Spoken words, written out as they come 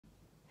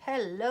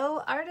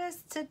Hello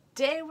artists,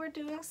 today we're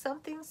doing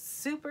something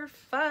super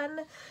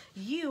fun.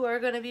 You are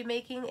going to be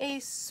making a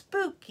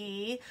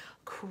spooky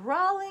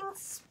crawling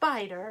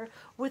spider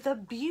with a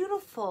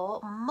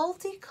beautiful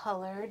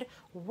multicolored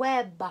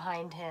web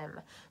behind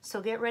him.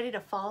 So get ready to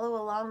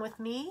follow along with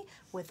me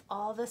with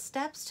all the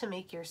steps to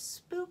make your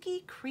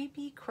spooky,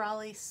 creepy,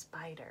 crawly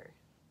spider.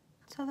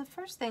 So the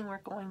first thing we're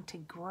going to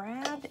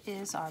grab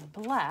is our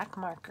black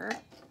marker.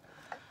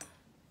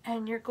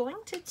 And you're going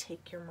to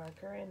take your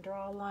marker and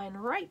draw a line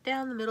right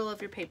down the middle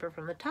of your paper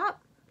from the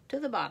top to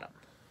the bottom.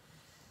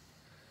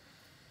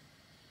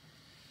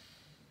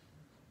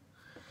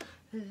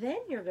 Then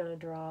you're going to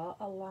draw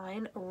a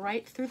line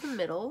right through the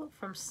middle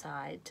from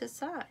side to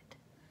side.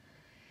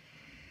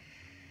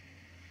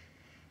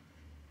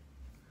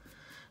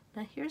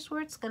 Now here's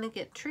where it's going to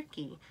get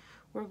tricky.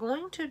 We're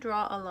going to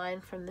draw a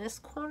line from this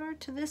corner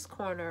to this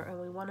corner,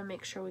 and we want to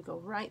make sure we go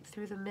right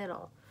through the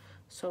middle.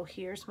 So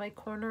here's my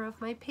corner of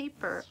my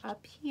paper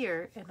up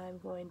here, and I'm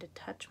going to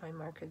touch my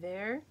marker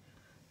there,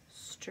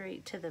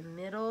 straight to the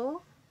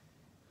middle,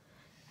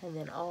 and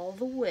then all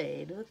the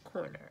way to the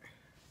corner.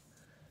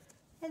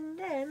 And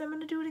then I'm going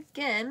to do it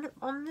again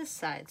on this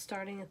side,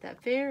 starting at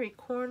that very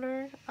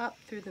corner, up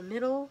through the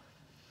middle,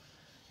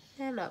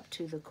 and up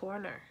to the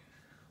corner.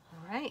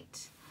 All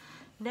right,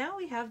 now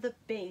we have the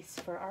base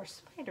for our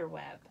spider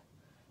web.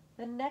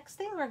 The next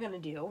thing we're going to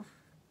do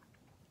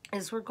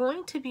is we're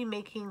going to be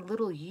making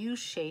little U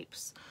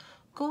shapes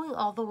going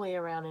all the way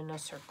around in a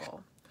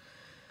circle.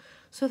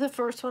 So the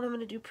first one I'm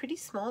going to do pretty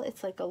small.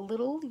 It's like a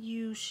little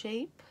U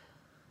shape,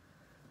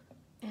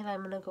 and I'm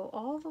going to go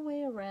all the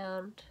way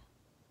around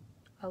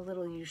a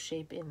little U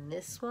shape in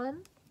this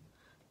one.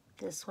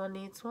 This one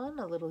needs one,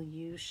 a little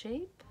U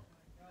shape,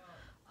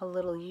 a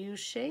little U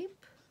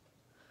shape,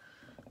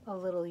 a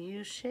little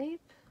U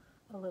shape,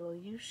 a little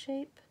U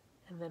shape,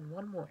 and then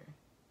one more.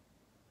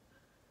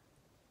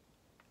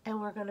 And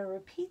we're going to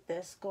repeat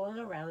this going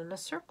around in a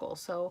circle.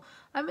 So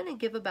I'm going to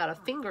give about a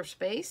finger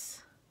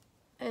space,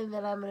 and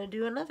then I'm going to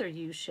do another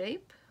U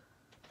shape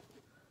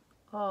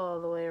all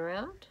the way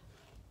around,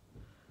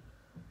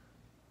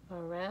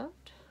 around,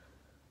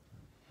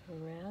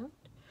 around.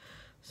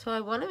 So I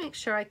want to make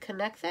sure I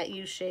connect that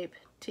U shape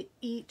to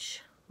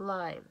each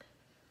line.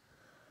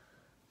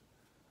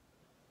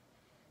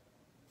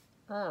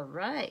 All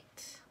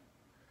right.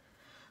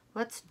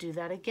 Let's do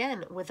that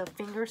again with a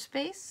finger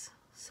space.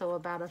 So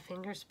about a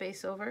finger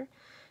space over.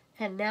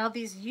 And now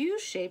these U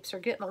shapes are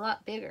getting a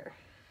lot bigger.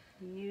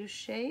 U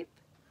shape.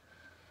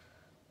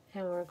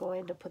 And we're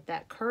going to put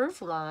that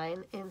curved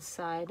line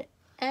inside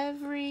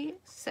every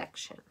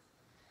section.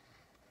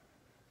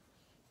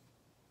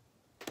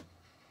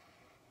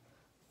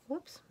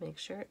 Whoops, make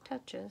sure it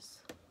touches.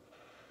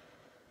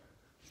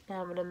 Now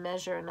I'm going to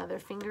measure another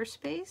finger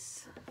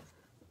space.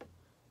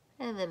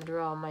 And then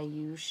draw my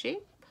U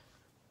shape.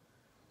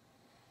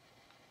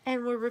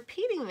 And we're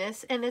repeating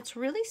this, and it's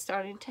really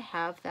starting to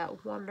have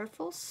that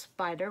wonderful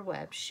spider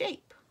web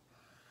shape.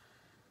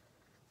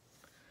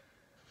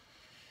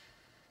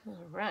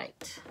 All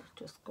right,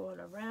 just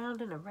going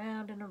around and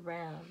around and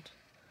around.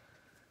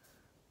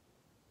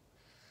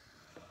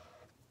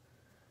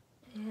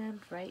 And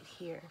right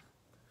here.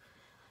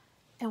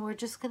 And we're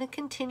just going to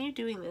continue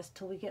doing this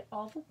till we get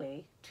all the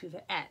way to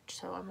the edge.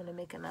 So I'm going to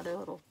make another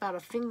little, about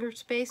a finger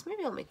space.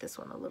 Maybe I'll make this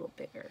one a little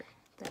bigger.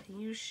 That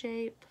U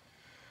shape.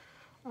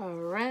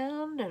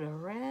 Around and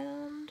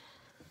around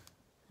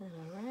and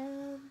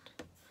around,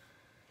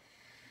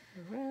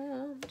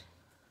 around.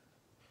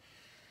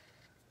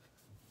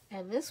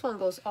 And this one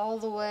goes all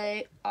the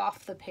way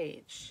off the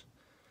page.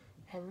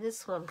 And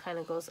this one kind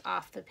of goes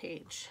off the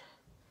page.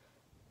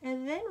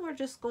 And then we're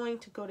just going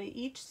to go to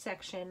each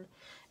section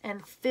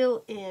and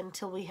fill in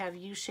till we have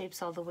U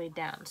shapes all the way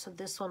down. So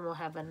this one will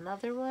have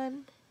another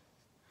one.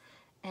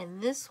 And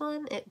this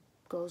one, it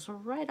goes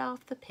right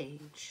off the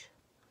page.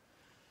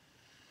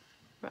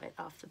 Right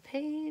off the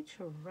page,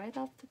 right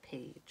off the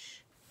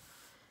page.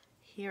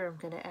 Here I'm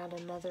going to add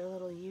another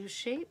little U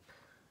shape.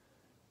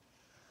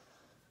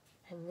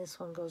 And this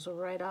one goes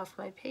right off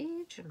my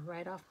page and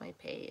right off my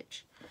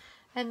page.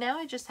 And now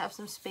I just have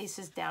some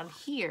spaces down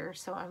here,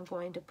 so I'm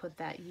going to put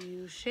that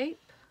U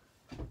shape,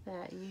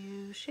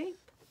 adding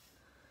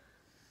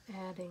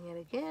it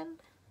again.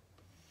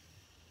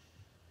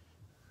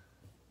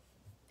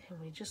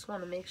 And we just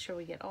want to make sure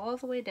we get all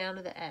the way down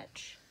to the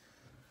edge.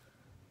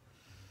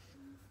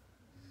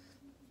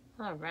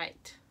 All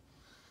right.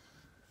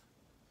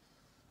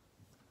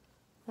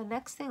 The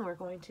next thing we're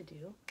going to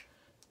do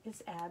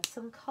is add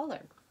some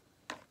color.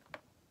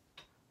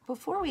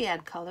 Before we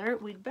add color,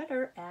 we'd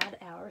better add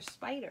our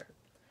spider.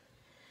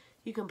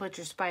 You can put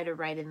your spider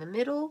right in the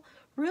middle,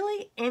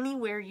 really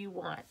anywhere you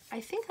want. I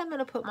think I'm going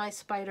to put my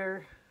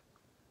spider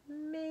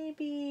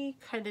maybe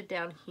kind of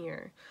down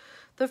here.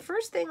 The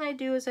first thing I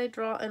do is I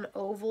draw an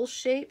oval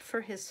shape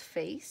for his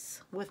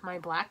face with my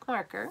black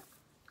marker.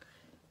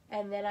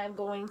 And then I'm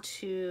going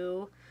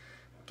to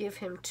give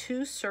him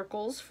 2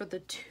 circles for the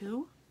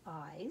 2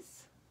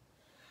 eyes.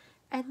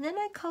 And then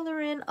I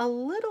color in a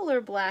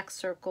littler black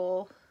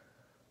circle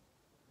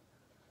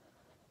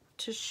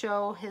to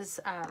show his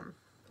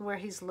where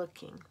he's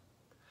looking.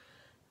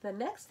 The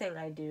next thing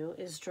I do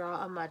is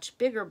draw a much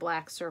bigger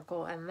black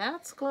circle, and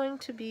that's going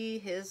to be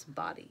his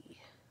body.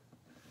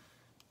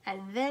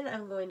 And then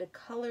I'm going to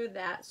color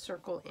that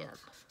circle in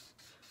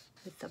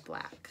with the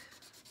black,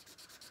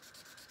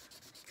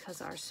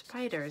 because our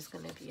spider is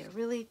going to be a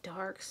really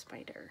dark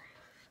spider.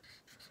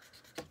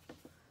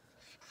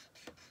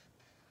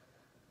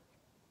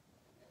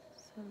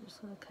 So I'm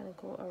just going to kind of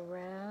go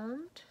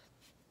around.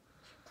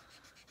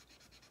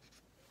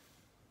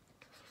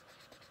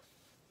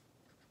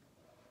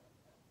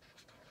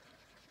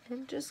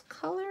 And just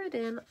color it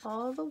in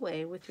all the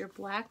way with your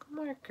black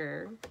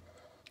marker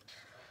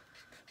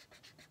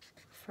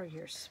for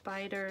your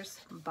spider's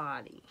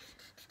body.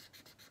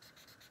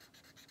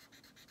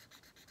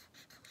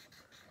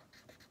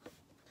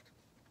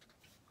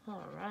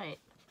 All right.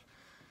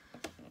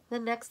 The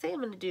next thing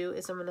I'm going to do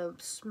is I'm going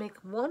to make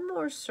one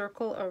more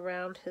circle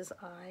around his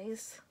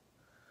eyes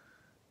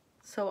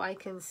so I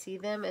can see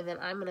them, and then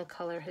I'm going to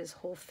color his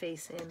whole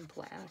face in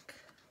black.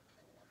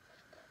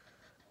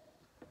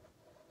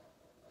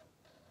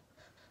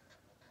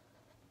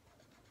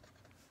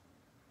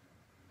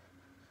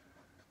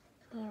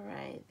 All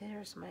right,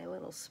 there's my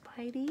little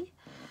Spidey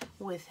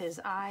with his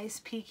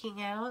eyes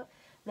peeking out.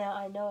 Now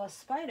I know a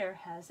spider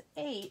has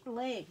 8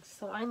 legs,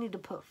 so I need to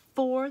put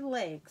 4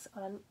 legs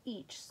on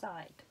each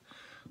side.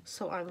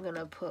 So I'm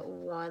gonna put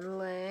 1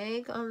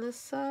 leg on this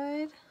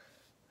side.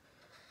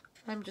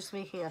 I'm just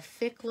making a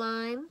thick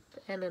line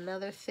and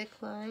another thick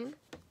line.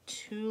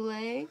 2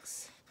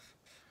 legs,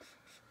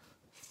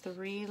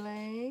 3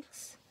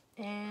 legs,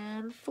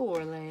 and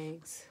 4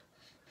 legs.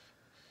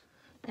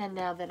 And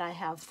now that I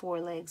have 4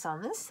 legs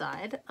on this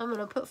side, I'm going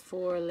to put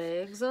 4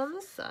 legs on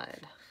this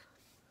side.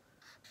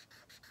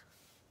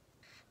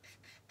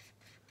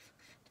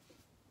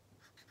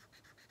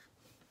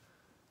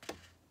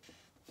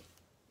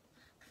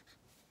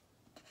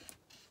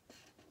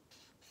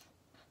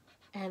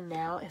 And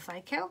now if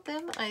I count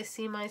them, I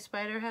see my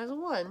spider has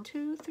 1,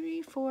 2,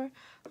 3, 4,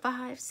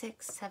 5,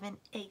 6, 7,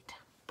 8.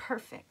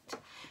 Perfect.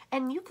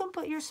 And you can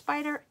put your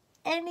spider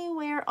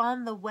anywhere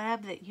on the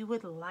web that you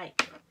would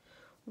like.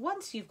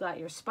 Once you've got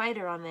your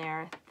spider on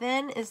there,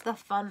 then is the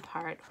fun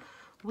part.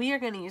 We are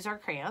going to use our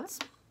crayons,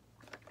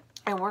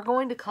 and we're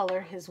going to color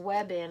his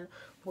web in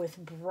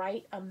with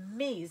bright,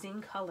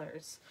 amazing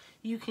colors.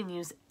 You can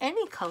use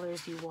any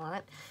colors you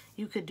want.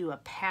 You could do a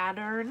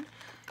pattern.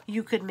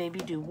 You could maybe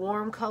do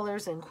warm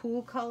colors and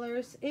cool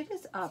colors. It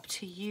is up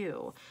to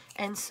you.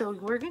 And so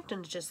we're going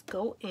to just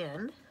go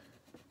in,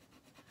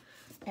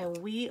 and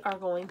we are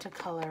going to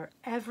color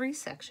every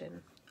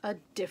section a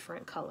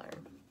different color.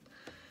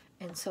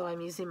 And so I'm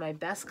using my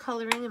best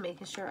coloring and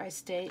making sure I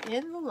stay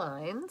in the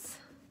lines.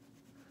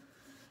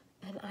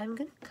 And I'm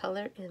going to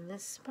color in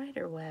this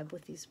spider web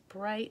with these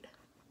bright,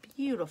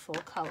 beautiful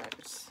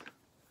colors.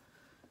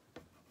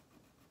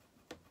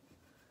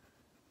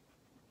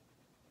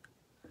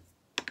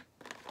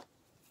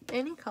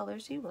 Any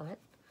colors you want,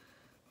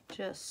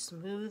 just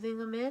smoothing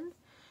them in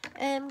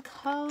and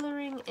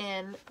coloring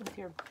in with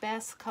your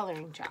best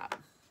coloring job.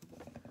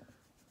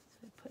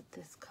 So I put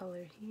this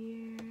color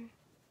here.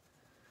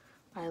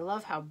 I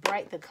love how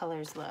bright the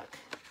colors look.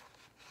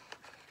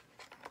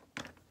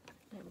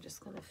 I'm just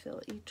going to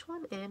fill each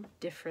one in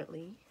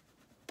differently.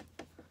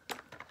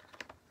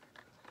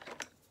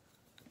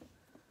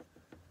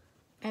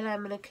 And I'm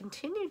going to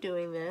continue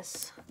doing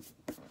this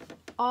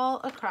all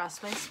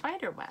across my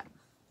spider web.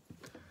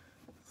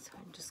 So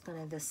I'm just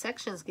going to, the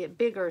sections get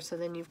bigger, so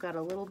then you've got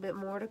a little bit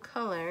more to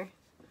color.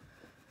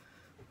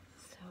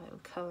 So I'm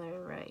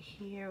coloring right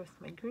here with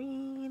my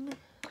green.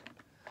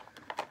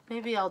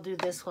 Maybe I'll do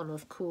this one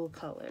with cool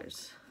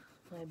colors.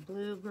 My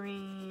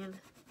blue-green.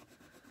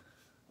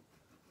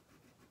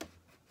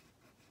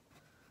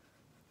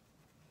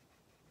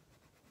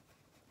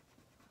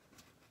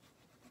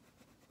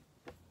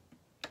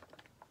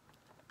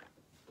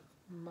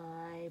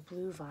 My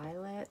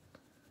blue-violet.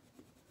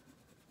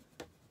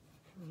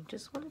 And you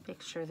just want to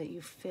make sure that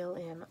you fill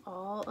in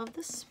all of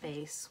the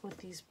space with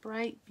these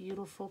bright,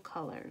 beautiful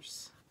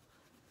colors.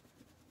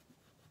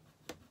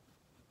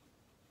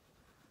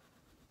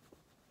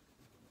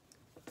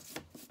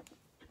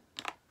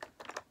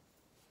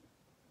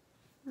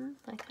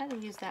 I kind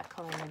of used that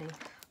color already.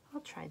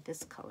 I'll try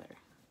this color.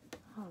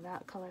 Oh,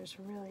 that color is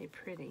really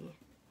pretty.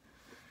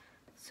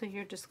 So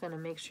you're just going to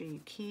make sure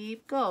you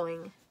keep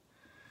going.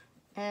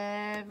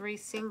 Every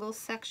single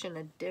section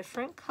a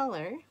different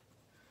color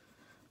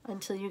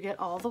until you get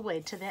all the way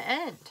to the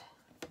end.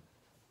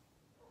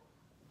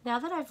 Now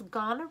that I've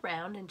gone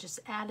around and just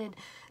added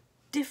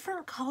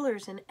different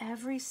colors in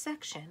every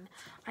section,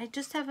 I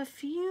just have a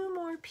few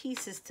more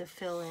pieces to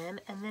fill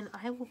in, and then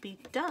I will be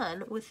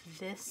done with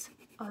this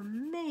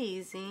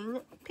amazing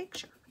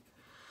picture.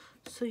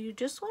 So you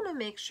just want to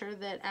make sure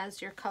that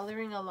as you're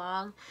coloring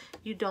along,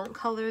 you don't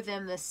color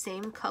them the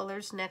same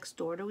colors next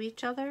door to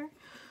each other.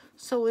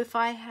 So if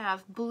I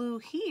have blue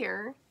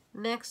here,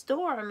 next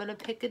door I'm going to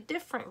pick a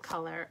different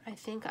color. I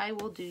think I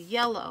will do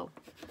yellow.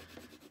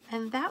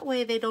 And that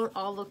way they don't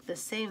all look the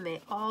same.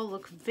 They all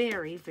look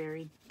very,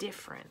 very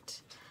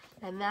different.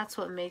 And that's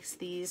what makes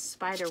these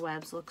spider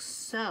webs look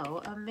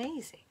so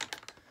amazing.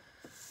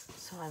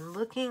 So I'm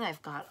looking,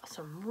 I've got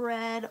some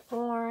red,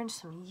 orange,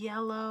 some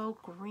yellow,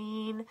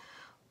 green,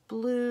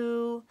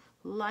 blue,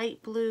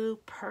 light blue,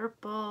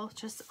 purple,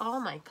 just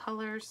all my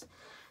colors.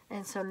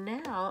 And so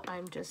now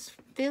I'm just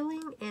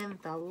filling in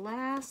the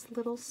last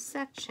little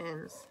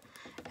sections.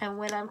 And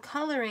when I'm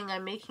coloring,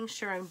 I'm making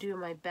sure I'm doing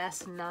my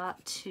best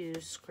not to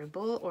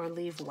scribble or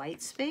leave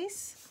white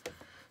space.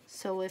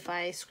 So if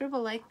I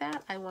scribble like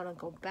that, I want to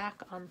go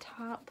back on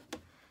top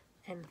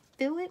and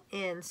fill it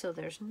in so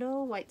there's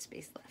no white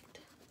space left.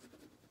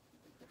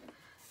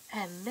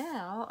 And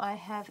now I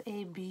have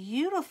a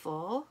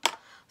beautiful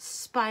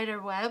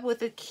spider web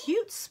with a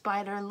cute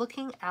spider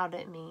looking out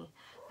at me.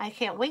 I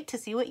can't wait to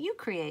see what you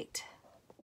create.